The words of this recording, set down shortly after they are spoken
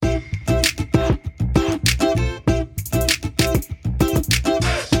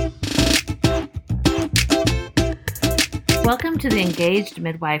to the Engaged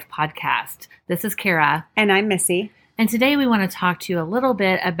Midwife podcast. This is Cara. And I'm Missy. And today we want to talk to you a little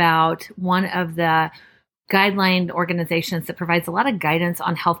bit about one of the guideline organizations that provides a lot of guidance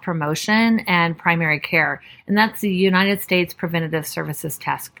on health promotion and primary care. And that's the United States Preventative Services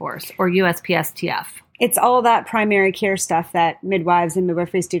Taskforce, or USPSTF. It's all that primary care stuff that midwives and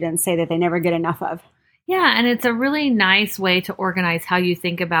midwifery students say that they never get enough of. Yeah, and it's a really nice way to organize how you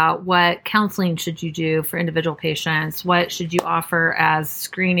think about what counseling should you do for individual patients, what should you offer as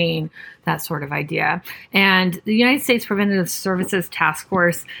screening, that sort of idea. And the United States Preventative Services Task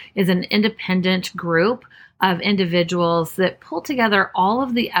Force is an independent group of individuals that pull together all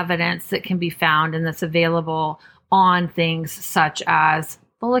of the evidence that can be found and that's available on things such as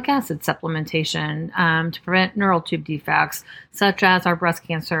folic acid supplementation to prevent neural tube defects, such as our breast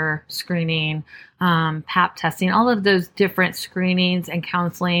cancer screening, Pap testing, all of those different screenings and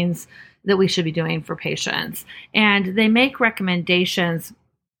counselings that we should be doing for patients. And they make recommendations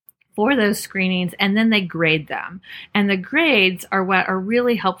for those screenings, and then they grade them. And the grades are what are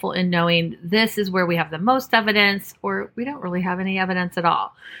really helpful in knowing this is where we have the most evidence, or we don't really have any evidence at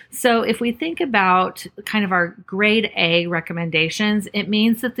all. So if we think about kind of our grade A recommendations, it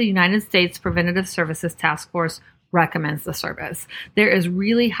means that the United States Preventative Services Task Force recommends the service. There is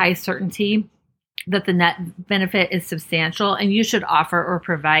really high certainty that the net benefit is substantial, and you should offer or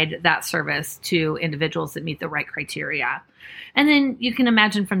provide that service to individuals that meet the right criteria. And then you can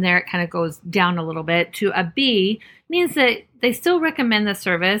imagine from there, it kind of goes down a little bit to a B, means that they still recommend the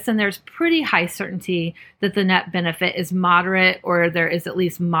service, and there's pretty high certainty that the net benefit is moderate, or there is at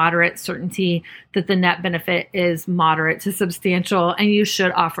least moderate certainty that the net benefit is moderate to substantial, and you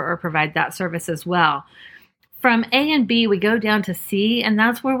should offer or provide that service as well. From A and B, we go down to C, and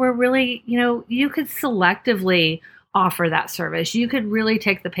that's where we're really, you could selectively offer that service. You could really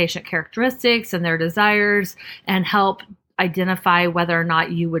take the patient characteristics and their desires and help identify whether or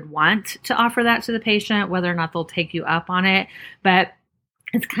not you would want to offer that to the patient, whether or not they'll take you up on it. But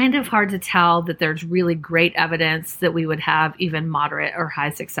it's kind of hard to tell that there's really great evidence that we would have even moderate or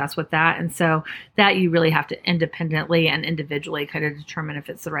high success with that. And so that you really have to independently and individually kind of determine if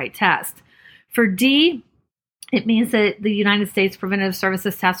it's the right test. For D, it means that the United States Preventative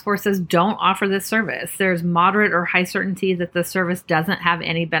Services Task Forces don't offer this service. There's moderate or high certainty that the service doesn't have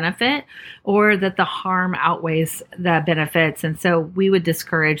any benefit, or that the harm outweighs the benefits. And so we would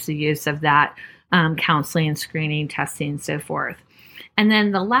discourage the use of that counseling, screening, testing, so forth. And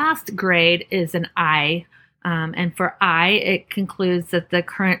then the last grade is an I. And for I, it concludes that the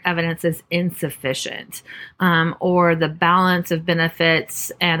current evidence is insufficient, or the balance of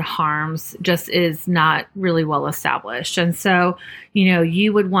benefits and harms just is not really well established. And so,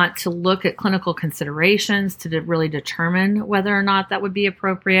 you would want to look at clinical considerations to really determine whether or not that would be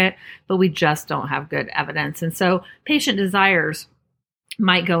appropriate, but we just don't have good evidence. And so patient desires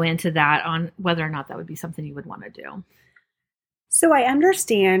might go into that on whether or not that would be something you would want to do. So I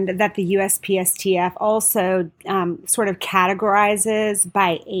understand that the USPSTF also sort of categorizes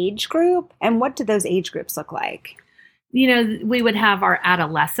by age group. And what do those age groups look like? We would have our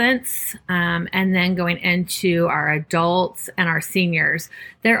adolescents and then going into our adults and our seniors.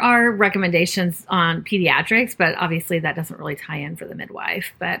 There are recommendations on pediatrics, but obviously that doesn't really tie in for the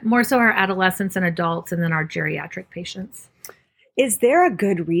midwife, but more so our adolescents and adults, and then our geriatric patients. Is there a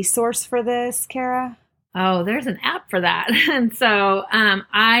good resource for this, Cara? Oh, there's an app for that. And so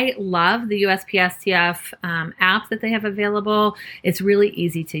I love the USPSTF app that they have available. It's really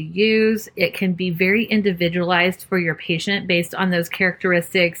easy to use. It can be very individualized for your patient based on those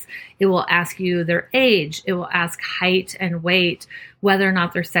characteristics. It will ask you their age. It will ask height and weight, whether or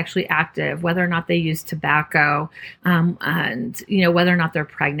not they're sexually active, whether or not they use tobacco, and whether or not they're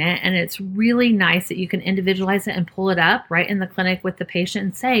pregnant. And it's really nice that you can individualize it and pull it up right in the clinic with the patient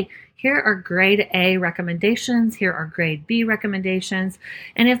and say, here are grade A recommendations, here are grade B recommendations.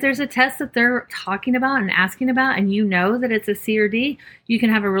 And if there's a test that they're talking about and asking about, and you know that it's a C or D, you can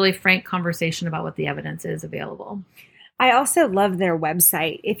have a really frank conversation about what the evidence is available. I also love their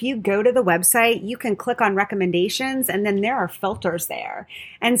website. If you go to the website, you can click on recommendations, and then there are filters there.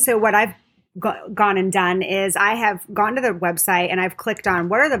 And so what I've gone and done is I have gone to the website and I've clicked on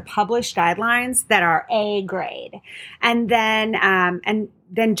what are the published guidelines that are A grade, and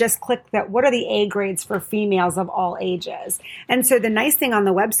then just click that what are the A grades for females of all ages. And so the nice thing on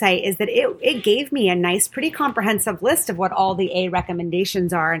the website is that it gave me a nice, pretty comprehensive list of what all the A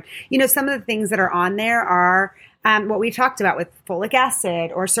recommendations are. And some of the things that are on there are what we talked about with folic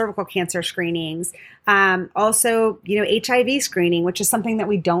acid or cervical cancer screenings. Also, HIV screening, which is something that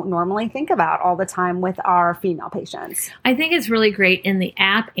we don't normally think about all the time with our female patients. I think it's really great in the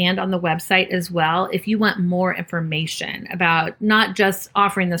app and on the website as well. If you want more information about not just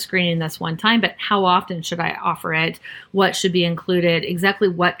offering the screening this one time, but how often should I offer it? What should be included? Exactly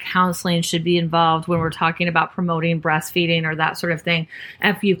what counseling should be involved when we're talking about promoting breastfeeding or that sort of thing.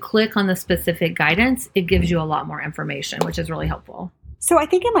 If you click on the specific guidance, it gives you a lot more information, which is really helpful. So I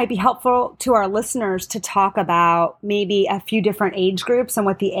think it might be helpful to our listeners to talk about maybe a few different age groups and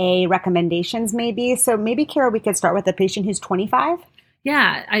what the A recommendations may be. So maybe, Cara, we could start with a patient who's 25.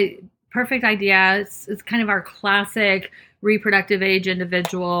 Yeah, perfect idea. It's kind of our classic reproductive age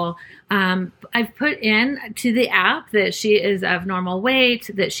individual. I've put in to the app that she is of normal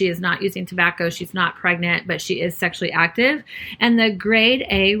weight, that she is not using tobacco, she's not pregnant, but she is sexually active. And the grade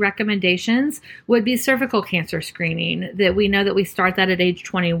A recommendations would be cervical cancer screening, that we know that we start that at age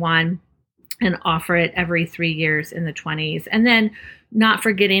 21 and offer it every 3 years in the 20s. And then not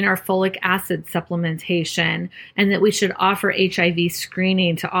forgetting our folic acid supplementation, and that we should offer HIV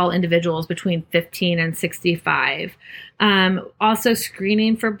screening to all individuals between 15 and 65. Also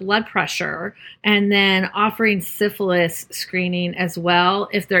screening for blood pressure, and then offering syphilis screening as well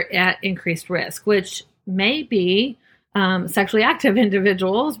if they're at increased risk, which may be sexually active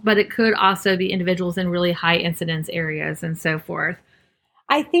individuals, but it could also be individuals in really high incidence areas and so forth.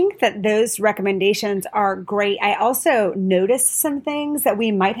 I think that those recommendations are great. I also noticed some things that we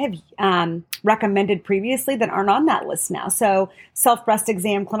might have recommended previously that aren't on that list now. So self-breast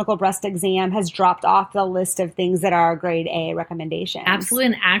exam, clinical breast exam has dropped off the list of things that are grade A recommendations.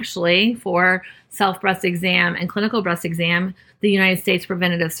 Absolutely. And actually, for self-breast exam and clinical breast exam, the United States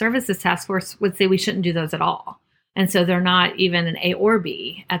Preventative Services Taskforce would say we shouldn't do those at all. And so they're not even an A or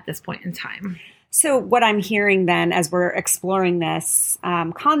B at this point in time. So what I'm hearing then as we're exploring this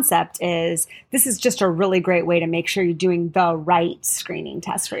concept is this is just a really great way to make sure you're doing the right screening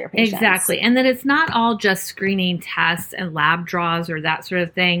test for your patients. Exactly. And that it's not all just screening tests and lab draws or that sort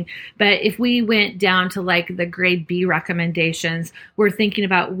of thing. But if we went down to like the grade B recommendations, we're thinking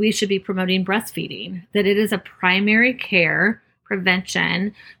about we should be promoting breastfeeding, that it is a primary care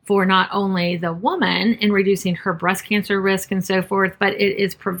prevention for not only the woman in reducing her breast cancer risk and so forth, but it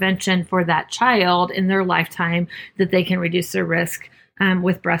is prevention for that child in their lifetime that they can reduce their risk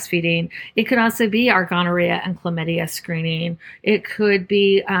with breastfeeding. It could also be our gonorrhea and chlamydia screening. It could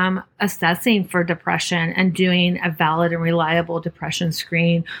be assessing for depression and doing a valid and reliable depression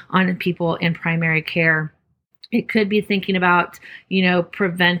screen on people in primary care. It could be thinking about,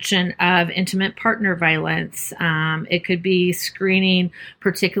 prevention of intimate partner violence. It could be screening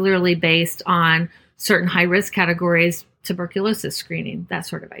particularly based on certain high-risk categories, tuberculosis screening, that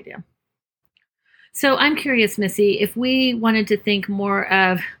sort of idea. So I'm curious, Missy, if we wanted to think more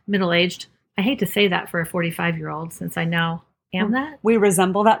of middle-aged, I hate to say that for a 45-year-old since I now am that. We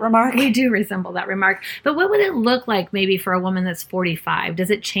resemble that remark. We do resemble that remark. But what would it look like maybe for a woman that's 45? Does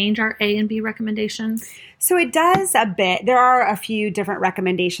it change our A and B recommendations? So it does a bit. There are a few different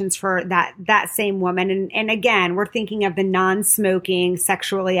recommendations for that same woman. And again, we're thinking of the non-smoking,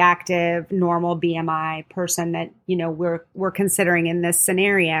 sexually active, normal BMI person that, we're considering in this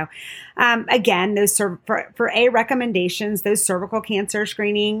scenario. Again, those for A recommendations, those cervical cancer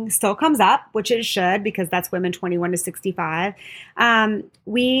screening still comes up, which it should, because that's women 21 to 65.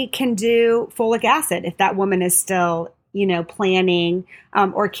 We can do folic acid if that woman is still, planning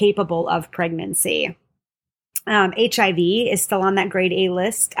or capable of pregnancy. HIV is still on that grade A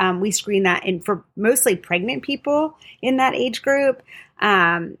list. We screen that in for mostly pregnant people in that age group.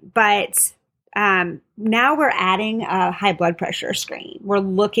 But now we're adding a high blood pressure screen. We're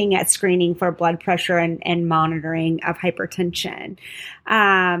looking at screening for blood pressure and monitoring of hypertension.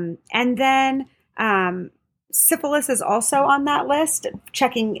 And then syphilis is also on that list,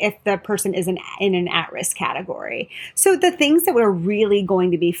 checking if the person is in an at-risk category. So the things that we're really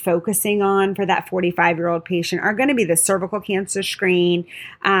going to be focusing on for that 45-year-old patient are going to be the cervical cancer screen,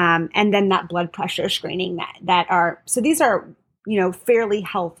 and then that blood pressure screening so these are, fairly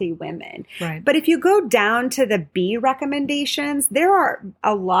healthy women. Right. But if you go down to the B recommendations, there are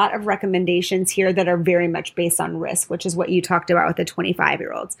a lot of recommendations here that are very much based on risk, which is what you talked about with the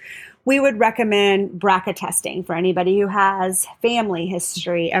 25-year-olds. We would recommend BRCA testing for anybody who has family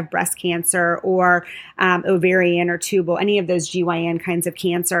history of breast cancer or ovarian or tubal, any of those GYN kinds of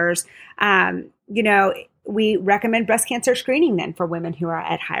cancers. We recommend breast cancer screening then for women who are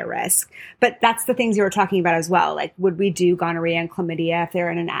at high risk. But that's the things you were talking about as well. Like, would we do gonorrhea and chlamydia if they're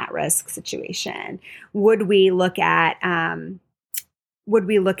in an at-risk situation? Would we look at would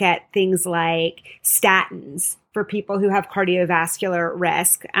we look at things like statins for people who have cardiovascular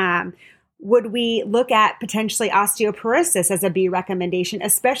risk? Would we look at potentially osteoporosis as a B recommendation,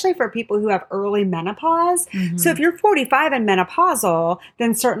 especially for people who have early menopause? Mm-hmm. So if you're 45 and menopausal,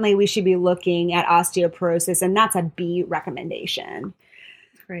 then certainly we should be looking at osteoporosis, and that's a B recommendation.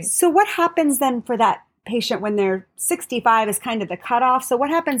 Great. So what happens then for that patient when they're 65 is kind of the cutoff? So what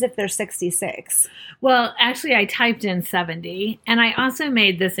happens if they're 66? Well, actually, I typed in 70, and I also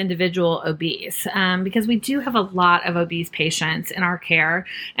made this individual obese because we do have a lot of obese patients in our care.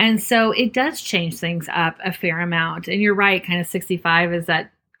 And so it does change things up a fair amount. And you're right, kind of 65 is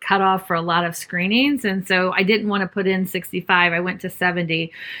that cutoff for a lot of screenings. And so I didn't want to put in 65. I went to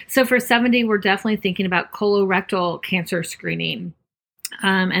 70. So for 70, we're definitely thinking about colorectal cancer screening.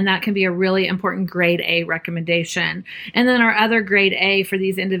 And that can be a really important grade A recommendation. And then our other grade A for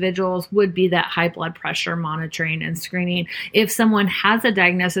these individuals would be that high blood pressure monitoring and screening. If someone has a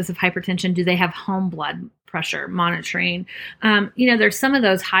diagnosis of hypertension, do they have home blood pressure monitoring? There's some of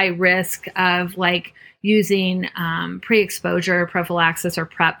those high risk of like using pre-exposure prophylaxis or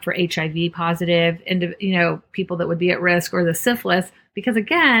PrEP for HIV positive, people that would be at risk, or the syphilis, because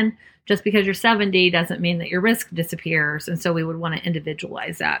again, just because you're 70 doesn't mean that your risk disappears. And so we would want to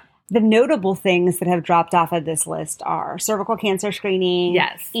individualize that. The notable things that have dropped off of this list are cervical cancer screening.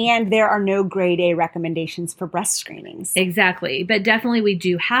 Yes. And there are no grade A recommendations for breast screenings. Exactly. But definitely we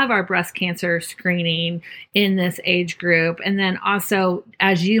do have our breast cancer screening in this age group. And then also,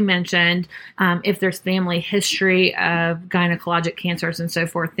 as you mentioned, if there's family history of gynecologic cancers and so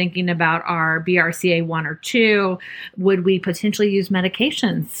forth, thinking about our BRCA1 or 2, would we potentially use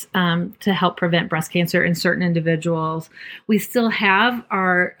medications to help prevent breast cancer in certain individuals? We still have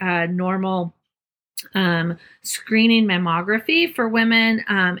our normal screening mammography for women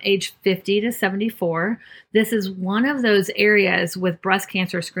age 50 to 74. This is one of those areas with breast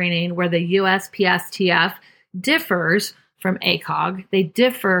cancer screening where the USPSTF differs from ACOG. They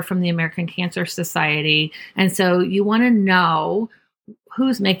differ from the American Cancer Society. And so you want to know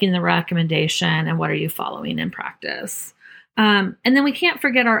who's making the recommendation and what are you following in practice. And then we can't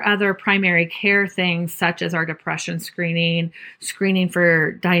forget our other primary care things, such as our depression screening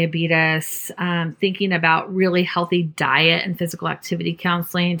for diabetes, thinking about really healthy diet and physical activity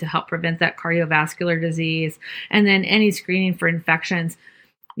counseling to help prevent that cardiovascular disease, and then any screening for infections.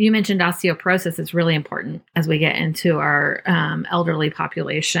 You mentioned osteoporosis is really important as we get into our elderly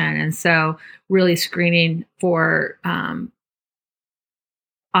population. And so really screening for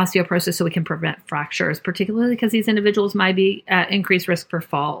osteoporosis so we can prevent fractures, particularly because these individuals might be at increased risk for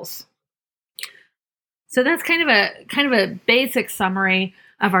falls. So that's kind of a basic summary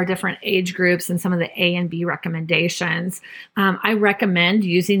of our different age groups and some of the A and B recommendations. I recommend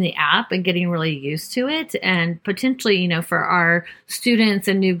using the app and getting really used to it, and potentially, for our students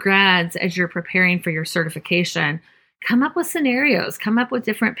and new grads, as you're preparing for your certification, come up with scenarios, come up with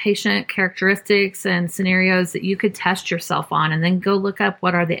different patient characteristics and scenarios that you could test yourself on, and then go look up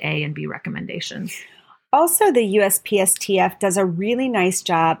what are the A and B recommendations. Also, the USPSTF does a really nice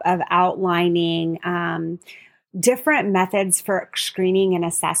job of outlining different methods for screening and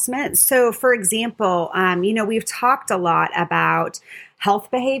assessment. So, for example, we've talked a lot about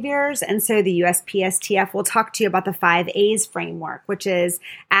health behaviors. And so the USPSTF will talk to you about the 5 A's framework, which is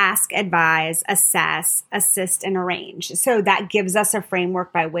ask, advise, assess, assist, and arrange. So that gives us a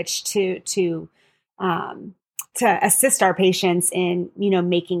framework by which to assist our patients in,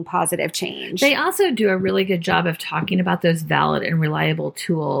 making positive change. They also do a really good job of talking about those valid and reliable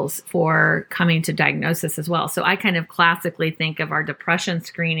tools for coming to diagnosis as well. So I kind of classically think of our depression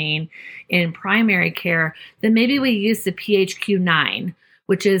screening in primary care, then maybe we use the PHQ-9,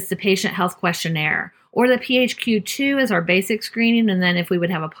 which is the patient health questionnaire, or the PHQ-2 is our basic screening. And then if we would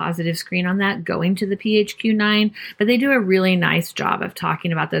have a positive screen on that, going to the PHQ-9. But they do a really nice job of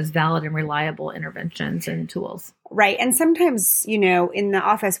talking about those valid and reliable interventions and tools. Right. And sometimes, in the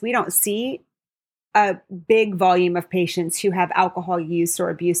office, we don't see a big volume of patients who have alcohol use or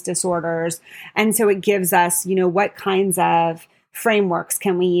abuse disorders. And so it gives us, what kinds of frameworks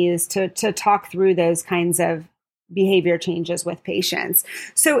can we use to talk through those kinds of behavior changes with patients.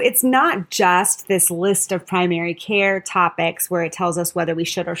 So it's not just this list of primary care topics where it tells us whether we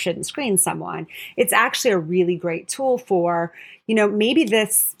should or shouldn't screen someone. It's actually a really great tool for, maybe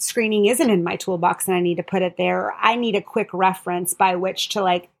this screening isn't in my toolbox and I need to put it there. Or I need a quick reference by which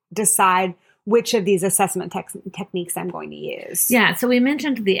to decide which of these assessment techniques I'm going to use. Yeah. So we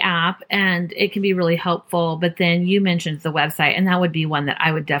mentioned the app and it can be really helpful, but then you mentioned the website, and that would be one that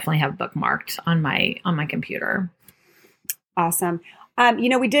I would definitely have bookmarked on my computer. Awesome.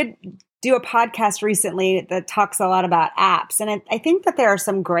 We did do a podcast recently that talks a lot about apps. And I think that there are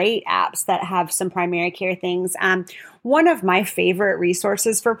some great apps that have some primary care things. One of my favorite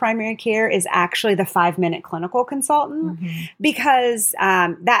resources for primary care is actually the 5-Minute Clinical Consultant, because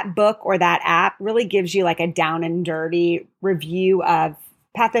that book or that app really gives you like a down and dirty review of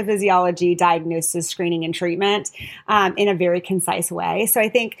pathophysiology, diagnosis, screening, and treatment in a very concise way. So I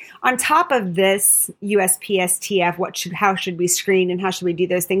think on top of this USPSTF, how should we screen and how should we do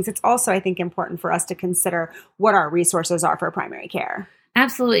those things, it's also, I think, important for us to consider what our resources are for primary care.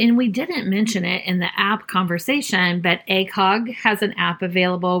 Absolutely. And we didn't mention it in the app conversation, but ACOG has an app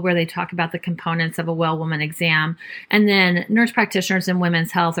available where they talk about the components of a well woman exam. And then Nurse Practitioners in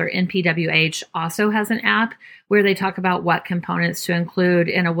Women's Health, or NPWH, also has an app where they talk about what components to include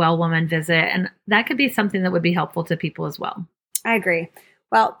in a well woman visit. And that could be something that would be helpful to people as well. I agree.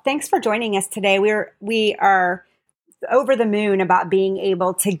 Well, thanks for joining us today. We are over the moon about being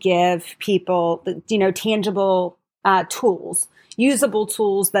able to give people, tangible tools, usable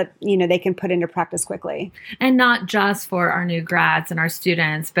tools that, they can put into practice quickly. And not just for our new grads and our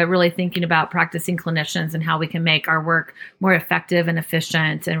students, but really thinking about practicing clinicians and how we can make our work more effective and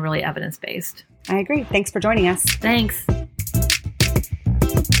efficient and really evidence-based. I agree. Thanks for joining us. Thanks.